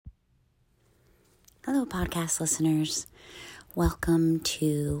Hello, podcast listeners. Welcome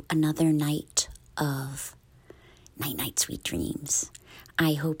to another night of Night Sweet Dreams.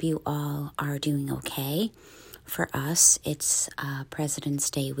 I hope you all are doing okay. For us, it's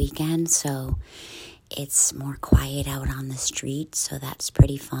President's Day weekend, so it's more quiet out on the street, so that's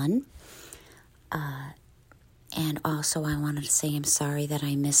pretty fun. And also, I wanted to say I'm sorry that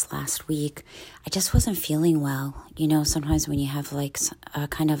I missed last week. I just wasn't feeling well. You know, sometimes when you have like a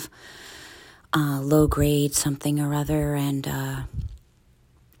kind of low grade something or other, and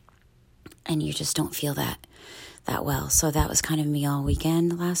you just don't feel that well. So that was kind of me all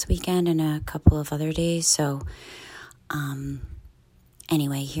weekend, last weekend, and a couple of other days. So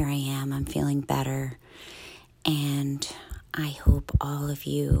anyway, here I am. I'm feeling better, and I hope all of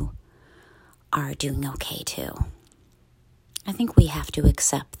you are doing okay too. I think we have to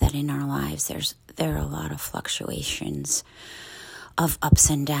accept that in our lives there are a lot of fluctuations of ups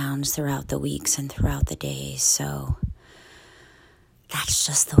and downs throughout the weeks and throughout the days. So that's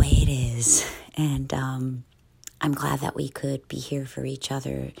just the way it is. And I'm glad that we could be here for each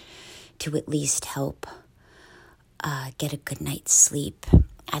other to at least help get a good night's sleep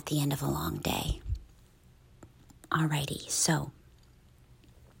at the end of a long day. Alrighty, so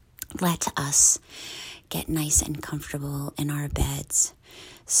let us get nice and comfortable in our beds.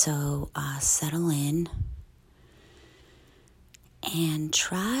 So settle in. And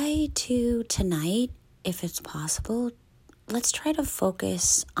try to, tonight, if it's possible, let's try to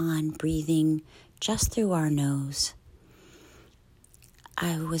focus on breathing just through our nose.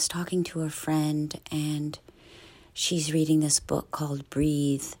 I was talking to a friend, and she's reading this book called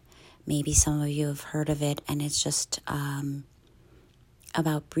Breathe. Maybe some of you have heard of it, and it's just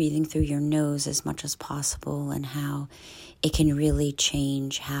about breathing through your nose as much as possible and how it can really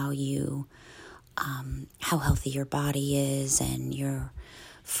change how healthy your body is and your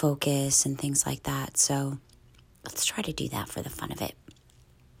focus and things like that. So let's try to do that for the fun of it,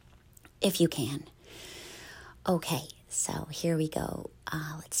 if you can. Okay, so here we go.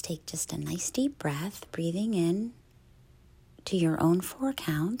 Let's take just a nice deep breath, breathing in to your own 4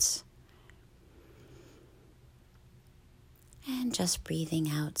 counts. And just breathing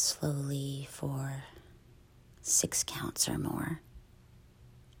out slowly for 6 counts or more.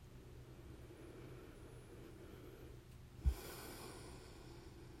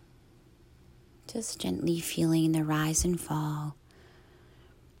 Just gently feeling the rise and fall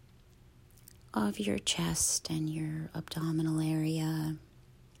of your chest and your abdominal area,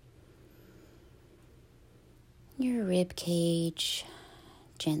 your rib cage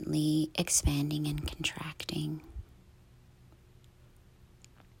gently expanding and contracting.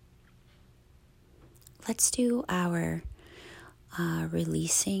 Let's do our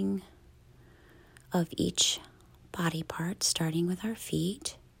releasing of each body part, starting with our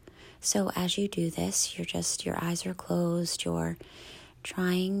feet. So as you do this, your eyes are closed, you're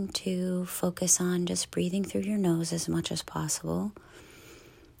trying to focus on just breathing through your nose as much as possible.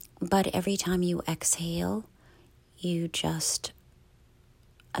 But every time you exhale, you just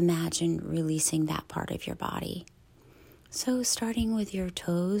imagine releasing that part of your body. So starting with your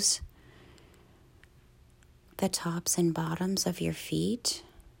toes, the tops and bottoms of your feet,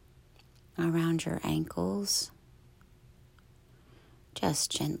 around your ankles.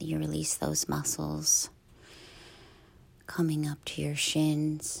 Just gently release those muscles, coming up to your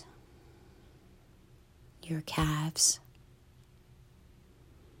shins, your calves,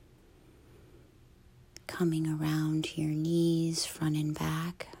 coming around to your knees, front and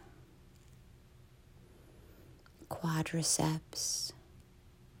back, quadriceps,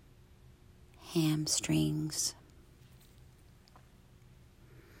 hamstrings,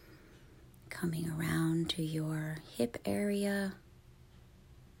 coming around to your hip area.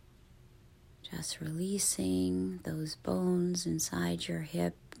 Just releasing those bones inside your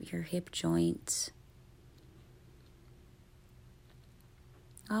hip joints.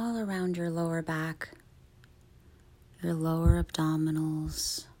 All around your lower back, your lower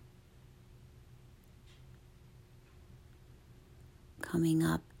abdominals. Coming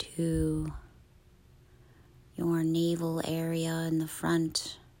up to your navel area in the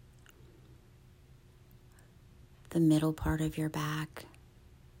front, the middle part of your back.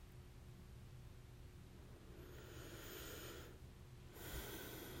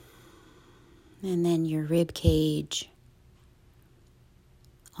 And then your rib cage,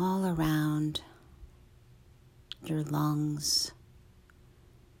 all around your lungs.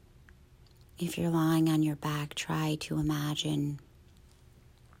 If you're lying on your back, try to imagine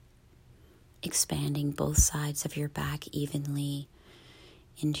expanding both sides of your back evenly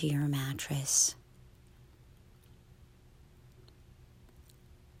into your mattress.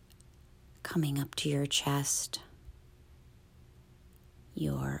 coming up to your chest,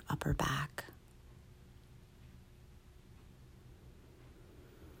 your upper back,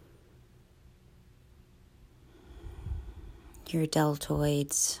 your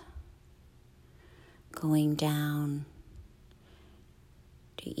deltoids, going down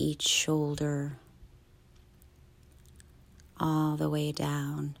to each shoulder, all the way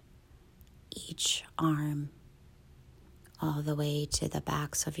down each arm, all the way to the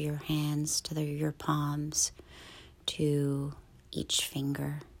backs of your hands, to your palms, to each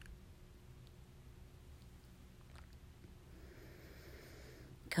finger.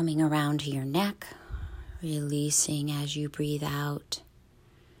 Coming around to your neck, releasing as you breathe out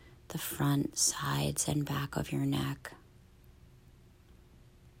the front, sides, and back of your neck.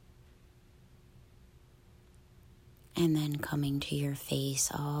 And then coming to your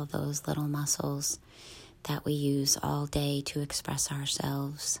face, all those little muscles that we use all day to express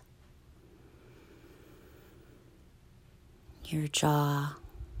ourselves. Your jaw.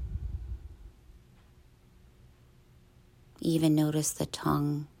 Even notice the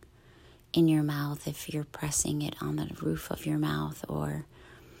tongue in your mouth if you're pressing it on the roof of your mouth or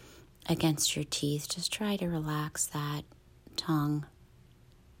against your teeth. Just try to relax that tongue,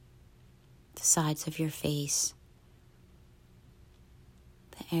 the sides of your face,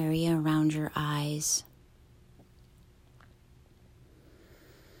 the area around your eyes.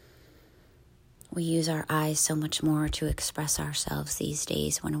 We use our eyes so much more to express ourselves these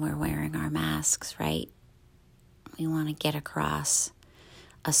days when we're wearing our masks, right? We want to get across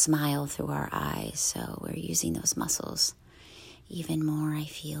a smile through our eyes, so we're using those muscles even more, I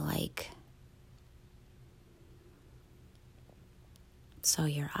feel like. So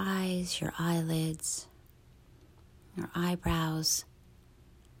your eyes, your eyelids, your eyebrows,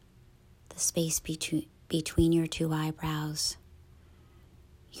 the space between your two eyebrows,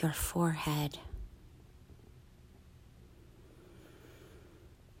 your forehead,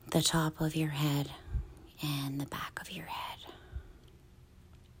 the top of your head, and the back of your head.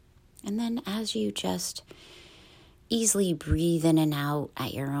 And then as you just easily breathe in and out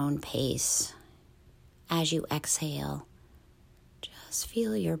at your own pace, as you exhale, just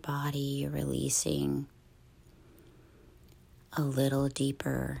feel your body releasing a little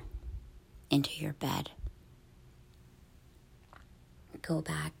deeper into your bed. Go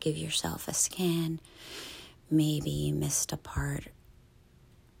back, give yourself a scan. Maybe you missed a part.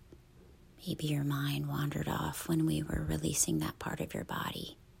 Maybe your mind wandered off when we were releasing that part of your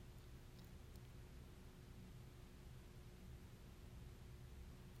body.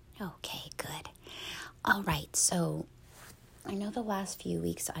 Okay, good. All right, so I know the last few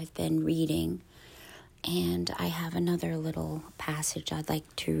weeks I've been reading, and I have another little passage I'd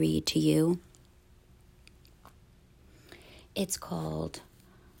like to read to you. It's called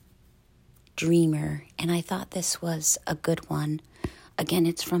Dreamer, and I thought this was a good one. Again,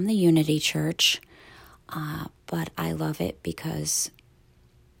 it's from the Unity Church, but I love it because,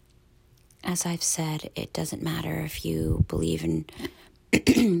 as I've said, it doesn't matter if you believe in,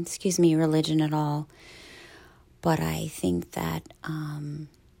 religion at all, but I think that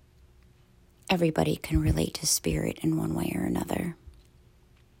everybody can relate to spirit in one way or another.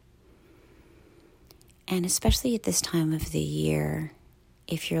 And especially at this time of the year,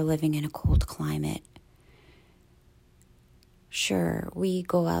 if you're living in a cold climate, sure, we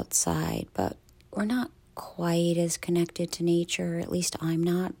go outside, but we're not quite as connected to nature, at least I'm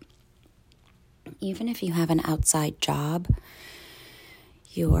not. Even if you have an outside job,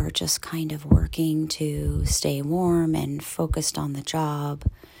 you're just kind of working to stay warm and focused on the job.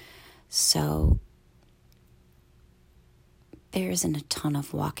 So there isn't a ton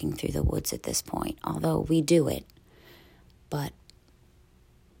of walking through the woods at this point, although we do it. But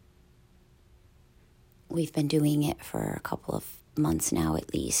we've been doing it for a couple of months now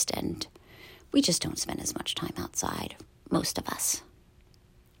at least, and we just don't spend as much time outside, most of us.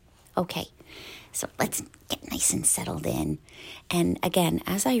 Okay, so let's get nice and settled in. And again,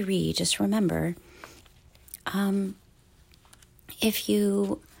 as I read, just remember, if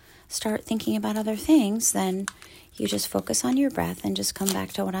you start thinking about other things, then you just focus on your breath and just come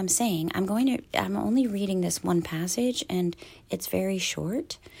back to what I'm saying. I'm only reading this one passage, and it's very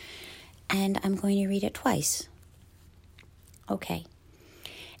short, and I'm going to read it twice. Okay.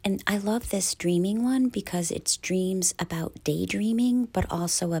 And I love this dreaming one because it's dreams about daydreaming, but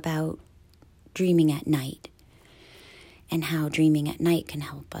also about dreaming at night, and how dreaming at night can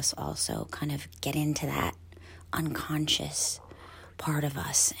help us also kind of get into that unconscious part of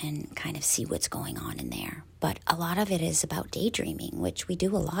us and kind of see what's going on in there. But a lot of it is about daydreaming, which we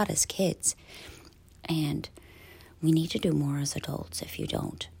do a lot as kids, and we need to do more as adults if you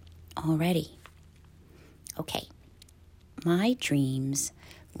don't already. Okay, my dreams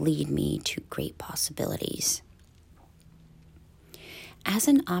lead me to great possibilities. As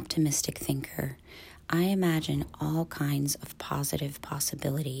an optimistic thinker, I imagine all kinds of positive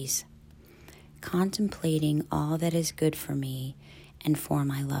possibilities, contemplating all that is good for me and for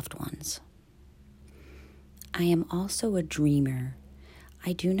my loved ones. I am also a dreamer.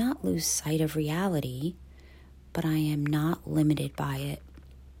 I do not lose sight of reality, but I am not limited by it.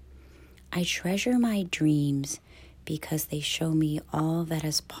 I treasure my dreams because they show me all that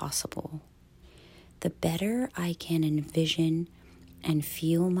is possible. The better I can envision and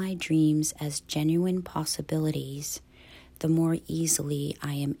feel my dreams as genuine possibilities, the more easily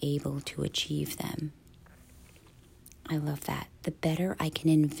I am able to achieve them. I love that. The better I can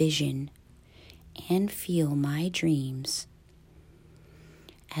envision and feel my dreams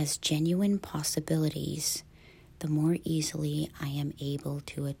as genuine possibilities, the more easily I am able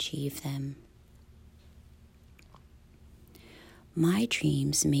to achieve them. My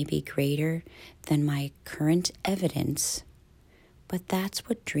dreams may be greater than my current evidence, but that's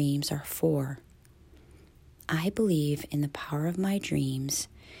what dreams are for. I believe in the power of my dreams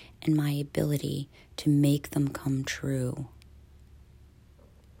and my ability to make them come true.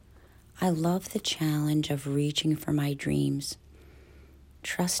 I love the challenge of reaching for my dreams,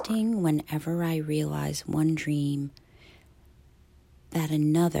 trusting whenever I realize one dream that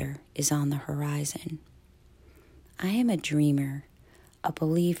another is on the horizon. I am a dreamer, a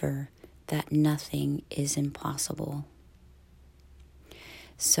believer that nothing is impossible.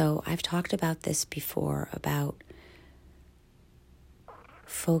 So I've talked about this before, about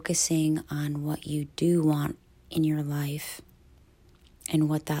focusing on what you do want in your life and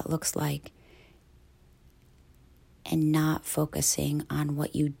what that looks like, and not focusing on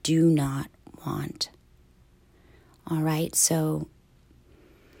what you do not want. All right, so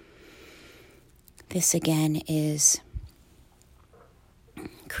this again is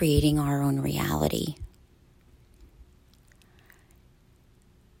creating our own reality.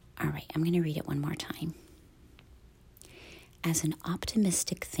 All right, I'm going to read it one more time. As an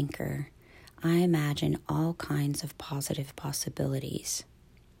optimistic thinker, I imagine all kinds of positive possibilities,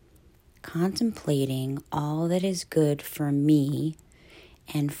 contemplating all that is good for me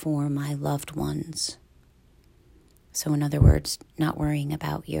and for my loved ones. So in other words, not worrying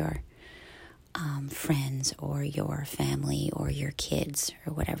about your friends or your family or your kids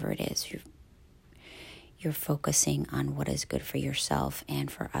or whatever it is. You're focusing on what is good for yourself and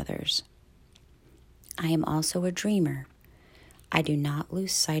for others. I am also a dreamer. I do not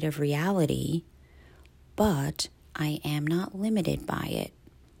lose sight of reality, but I am not limited by it.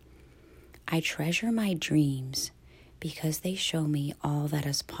 I treasure my dreams because they show me all that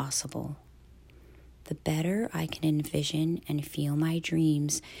is possible. The better I can envision and feel my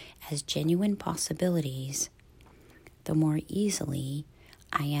dreams as genuine possibilities, the more easily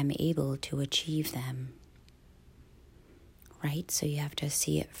I am able to achieve them. Right? So you have to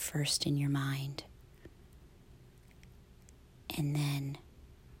see it first in your mind. And then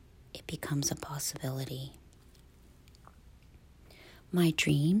it becomes a possibility. My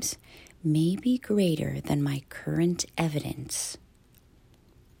dreams may be greater than my current evidence,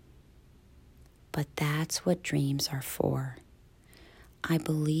 but that's what dreams are for. I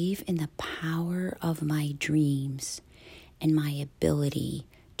believe in the power of my dreams and my ability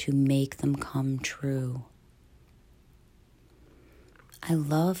to make them come true. I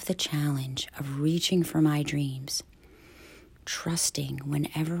love the challenge of reaching for my dreams, trusting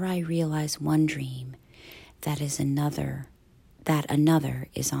whenever I realize one dream that another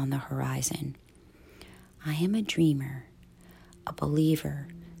is on the horizon. I am a dreamer, a believer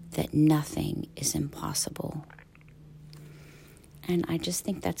that nothing is impossible. And I just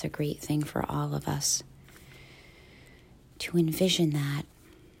think that's a great thing for all of us, to envision that.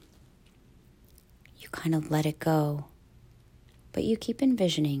 You kind of let it go, but you keep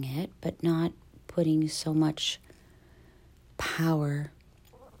envisioning it, but not putting so much power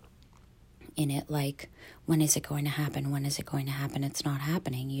in it, like, when is it going to happen? When is it going to happen? It's not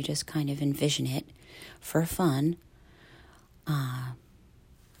happening. You just kind of envision it for fun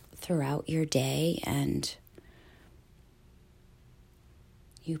throughout your day, and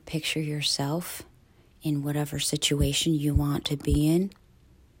you picture yourself in whatever situation you want to be in,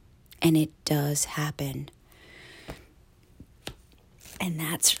 and it does happen. And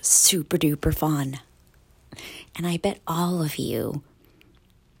that's super duper fun. And I bet all of you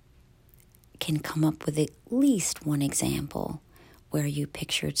can come up with at least one example where you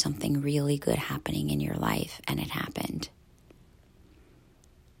pictured something really good happening in your life and it happened.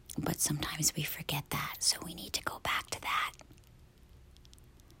 But sometimes we forget that, so we need to go back to that.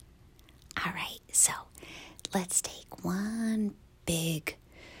 All right, so let's take one big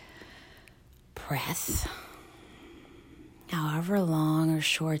breath, however long or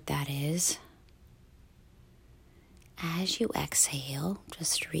short that is. As you exhale,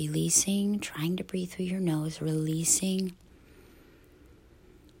 just releasing, trying to breathe through your nose, releasing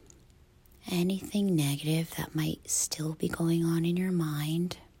anything negative that might still be going on in your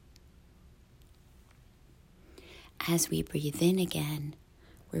mind. As we breathe in again,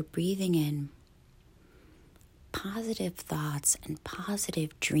 we're breathing in positive thoughts and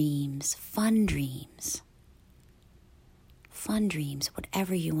positive dreams, fun dreams,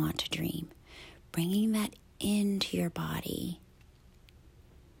 whatever you want to dream. Bringing that into your body.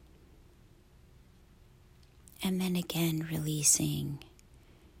 And then again, releasing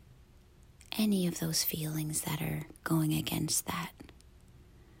any of those feelings that are going against that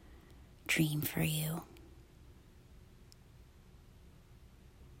dream for you.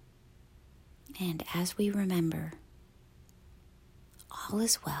 And as we remember, all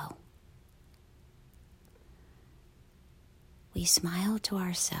is well, we smile to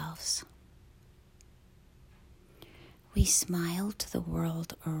ourselves. We smile to the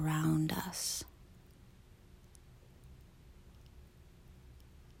world around us.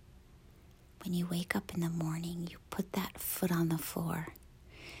 When you wake up in the morning, you put that foot on the floor,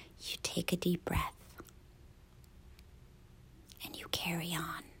 you take a deep breath, and you carry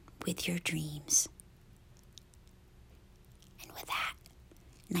on with your dreams. And with that,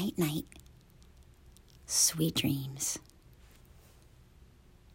 night, sweet dreams.